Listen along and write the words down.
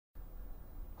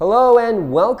Hello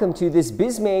and welcome to this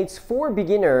Bizmates for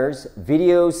Beginners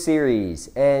video series.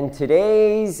 And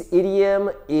today's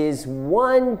idiom is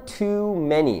one too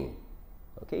many.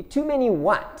 Okay, too many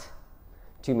what?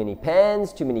 Too many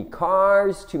pens, too many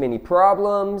cars, too many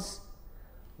problems?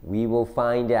 We will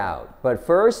find out. But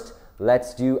first,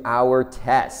 let's do our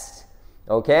test.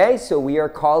 Okay, so we are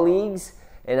colleagues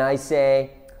and I say,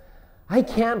 I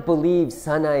can't believe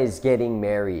Sana is getting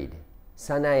married.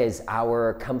 Sana is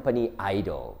our company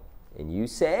idol. And you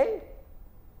say?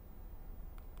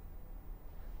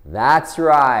 That's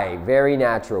right. Very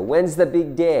natural. When's the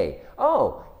big day?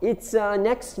 Oh, it's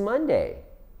next Monday.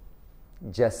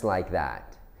 Just like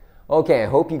that. Okay, I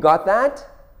hope you got that.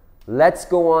 Let's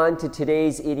go on to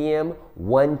today's idiom,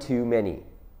 one too many.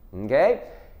 Okay?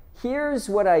 Here's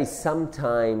what I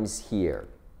sometimes hear.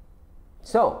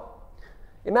 So,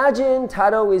 imagine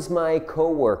Taro is my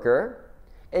coworker.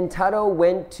 And Taro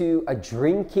went to a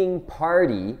drinking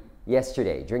party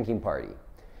yesterday,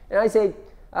 And I say,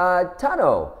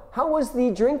 Taro, how was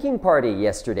the drinking party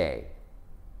yesterday?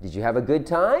 Did you have a good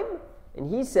time? And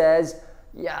he says,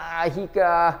 yeah,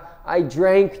 Hika, I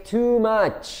drank too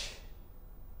much.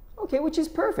 Okay, which is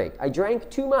perfect. I drank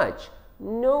too much.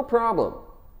 No problem.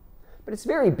 But it's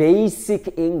very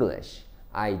basic English.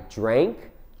 I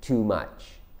drank too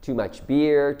much. Too much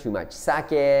beer, too much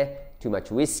sake, too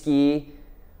much whiskey.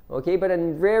 Okay, but a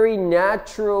very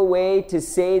natural way to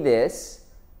say this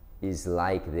is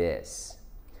like this.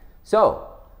 So,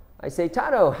 I say,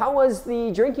 Taro, how was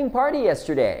the drinking party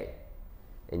yesterday?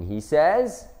 And he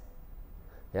says,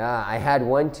 yeah, I had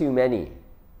one too many.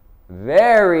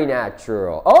 Very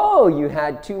natural. Oh, you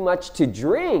had too much to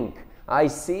drink. I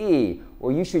see.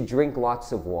 Well, you should drink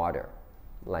lots of water,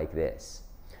 like this.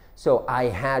 So, I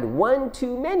had one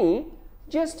too many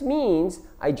just means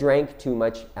I drank too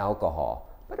much alcohol.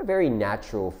 But a very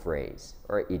natural phrase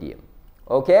or idiom.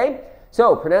 Okay?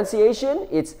 So, pronunciation,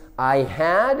 it's I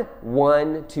had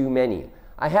one too many.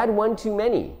 I had one too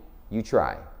many. You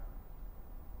try.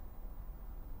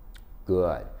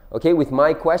 Good. Okay, with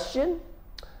my question,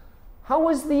 how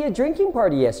was the drinking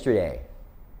party yesterday?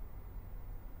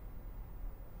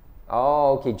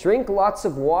 Oh, okay, drink lots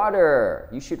of water.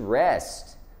 You should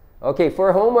rest. Okay,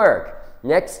 for homework,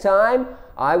 next time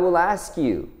I will ask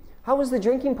you, how was the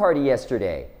drinking party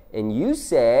yesterday? And you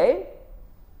say,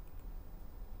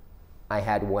 I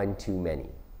had one too many.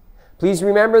 Please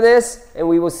remember this, and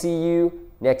we will see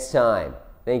you next time.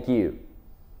 Thank you.